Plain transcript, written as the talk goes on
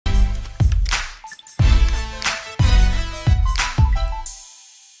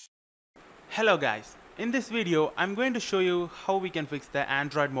Hello guys, in this video I'm going to show you how we can fix the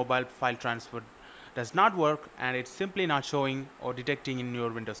Android mobile file transfer does not work and it's simply not showing or detecting in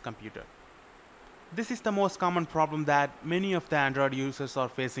your Windows computer. This is the most common problem that many of the Android users are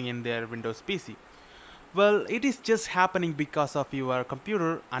facing in their Windows PC. Well, it is just happening because of your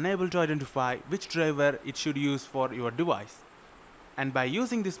computer unable to identify which driver it should use for your device. And by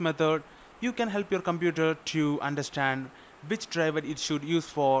using this method, you can help your computer to understand which driver it should use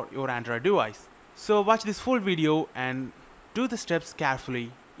for your Android device. So watch this full video and do the steps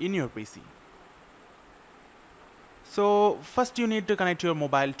carefully in your PC. So first you need to connect your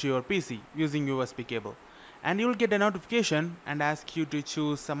mobile to your PC using USB cable, and you will get a notification and ask you to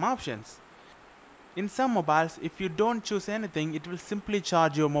choose some options. In some mobiles, if you don't choose anything, it will simply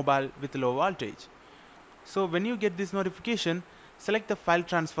charge your mobile with low voltage. So when you get this notification, select the file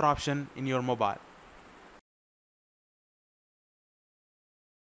transfer option in your mobile.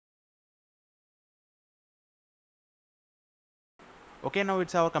 Okay, now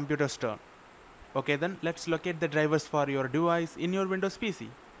it's our computer's turn. Okay, then let's locate the drivers for your device in your Windows PC.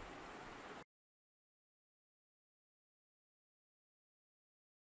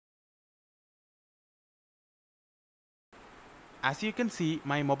 As you can see,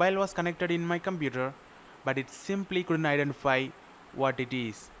 my mobile was connected in my computer, but it simply couldn't identify what it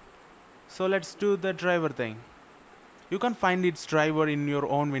is. So let's do the driver thing. You can find its driver in your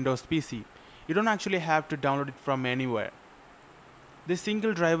own Windows PC. You don't actually have to download it from anywhere. This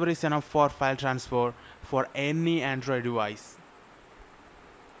single driver is enough for file transfer for any Android device.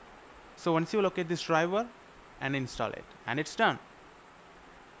 So once you locate this driver and install it, and it's done.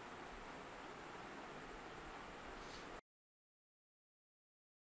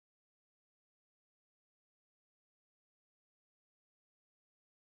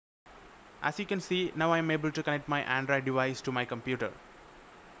 As you can see, now I am able to connect my Android device to my computer.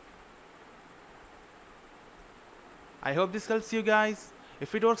 I hope this helps you guys.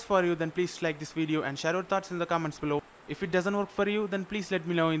 If it works for you, then please like this video and share your thoughts in the comments below. If it doesn't work for you, then please let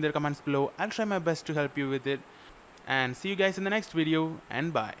me know in the comments below. I'll try my best to help you with it. And see you guys in the next video,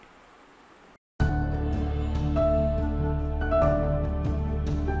 and bye.